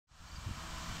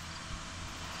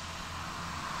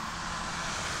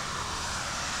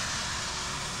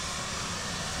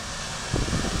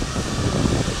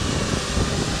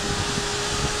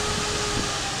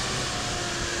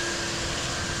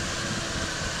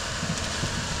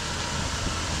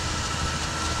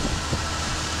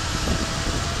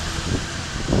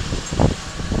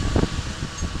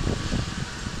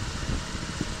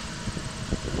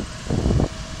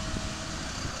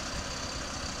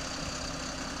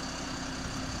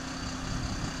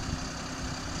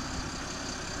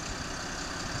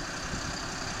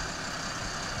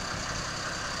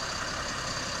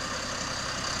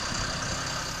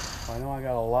I know I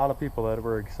got a lot of people that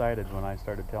were excited when I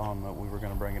started telling them that we were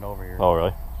going to bring it over here. Oh,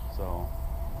 really? So,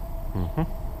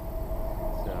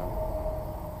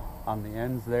 on the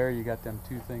ends there, you got them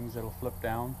two things that'll flip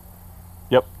down.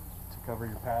 Yep. To cover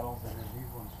your paddles, and then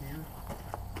these ones here,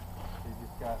 you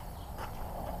just got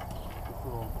this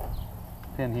little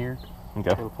pin here.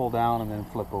 Okay. It'll pull down and then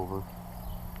flip over. All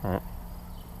right.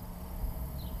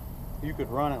 You could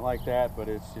run it like that, but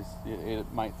it's just it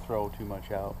might throw too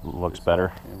much out. Looks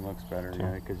better. It looks better,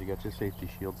 yeah, because you got your safety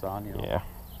shields on. You know. Yeah.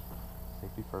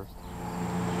 Safety first.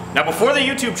 Now, before the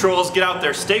YouTube trolls get out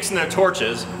their stakes and their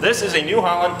torches, this is a New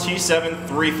Holland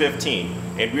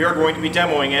T7.315, and we are going to be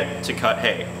demoing it to cut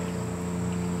hay.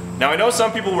 Now, I know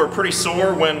some people were pretty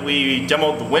sore when we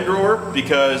demoed the windrower,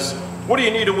 because what do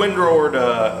you need a windrower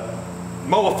to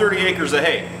mow 30 acres of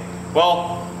hay?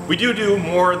 Well, we do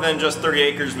more than just 30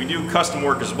 acres. We do custom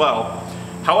work as well.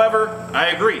 However, I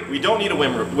agree, we don't need a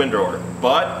windrower,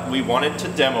 but we wanted to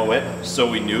demo it so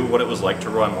we knew what it was like to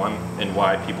run one and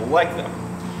why people like them.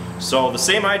 So the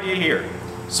same idea here.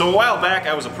 So a while back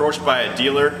I was approached by a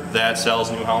dealer that sells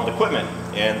New Holland equipment,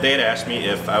 and they had asked me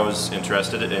if I was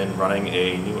interested in running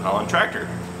a New Holland tractor.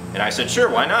 And I said, sure,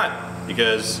 why not?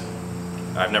 Because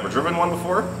I've never driven one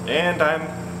before, and I'm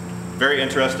very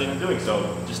interested in doing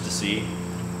so, just to see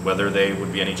whether they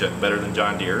would be any better than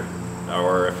John Deere,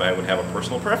 or if I would have a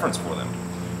personal preference for them.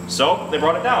 So they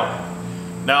brought it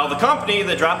down. Now the company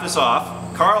that dropped this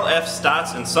off, Carl F.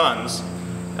 Stotts & Sons,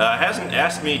 hasn't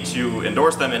asked me to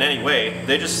endorse them in any way.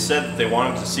 They just said that they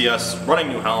wanted to see us running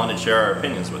New Holland and share our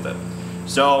opinions with it.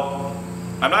 So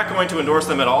I'm not going to endorse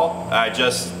them at all. I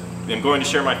just am going to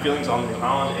share my feelings on New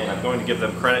Holland, and I'm going to give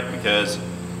them credit because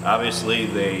obviously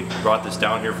they brought this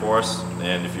down here for us,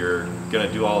 and if you're going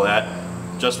to do all that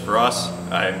just for us,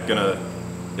 I'm going to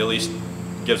at least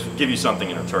give you something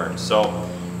in return. So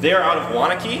they are out of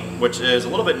Waunakee, which is a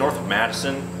little bit north of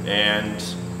Madison, and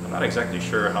I'm not exactly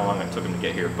sure how long it took them to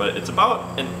get here, but it's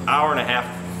about an hour and a half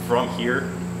from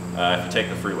here if you take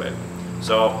the freeway.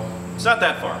 So it's not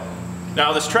that far.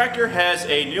 Now this tractor has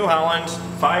a New Holland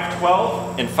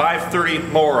 512 and 530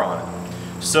 mower on it.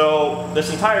 So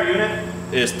this entire unit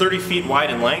is 30 feet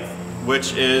wide in length,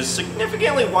 which is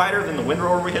significantly wider than the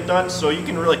windrower we had done, so you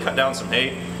can really cut down some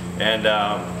hay, and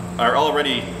our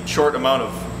already short amount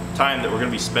of time that we're going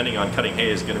to be spending on cutting hay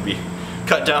is going to be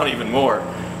cut down even more.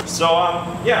 So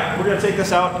yeah, we're going to take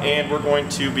this out and we're going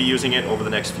to be using it over the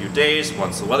next few days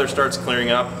once the weather starts clearing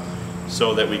up,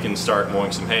 so that we can start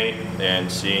mowing some hay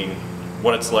and seeing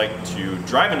what it's like to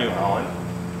drive a New Holland.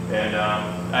 And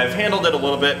I've handled it a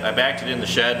little bit. I backed it in the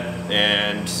shed,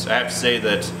 and I have to say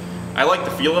that I like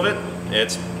the feel of it.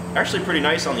 It's actually pretty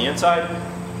nice on the inside,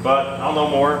 but I'll know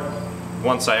more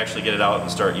once I actually get it out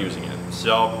and start using it.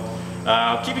 So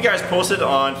I'll keep you guys posted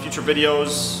on future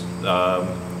videos.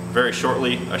 Very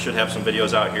shortly, I should have some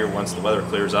videos out here once the weather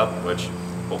clears up, which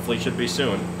hopefully should be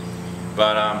soon.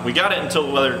 But we got it until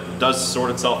the weather does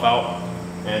sort itself out,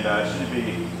 and it should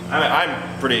be,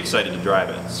 I'm pretty excited to drive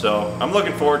it. So I'm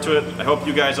looking forward to it. I hope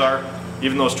you guys are,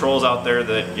 even those trolls out there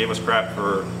that gave us crap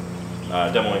for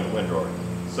demoing the windrower.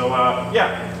 So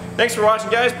yeah, thanks for watching,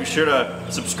 guys. Be sure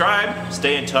to subscribe,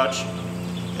 stay in touch,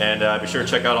 and be sure to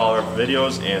check out all our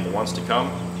videos and the ones to come.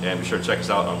 And be sure to check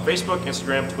us out on Facebook,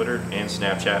 Instagram, Twitter, and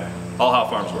Snapchat, all how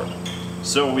farms work.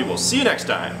 So we will see you next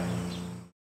time.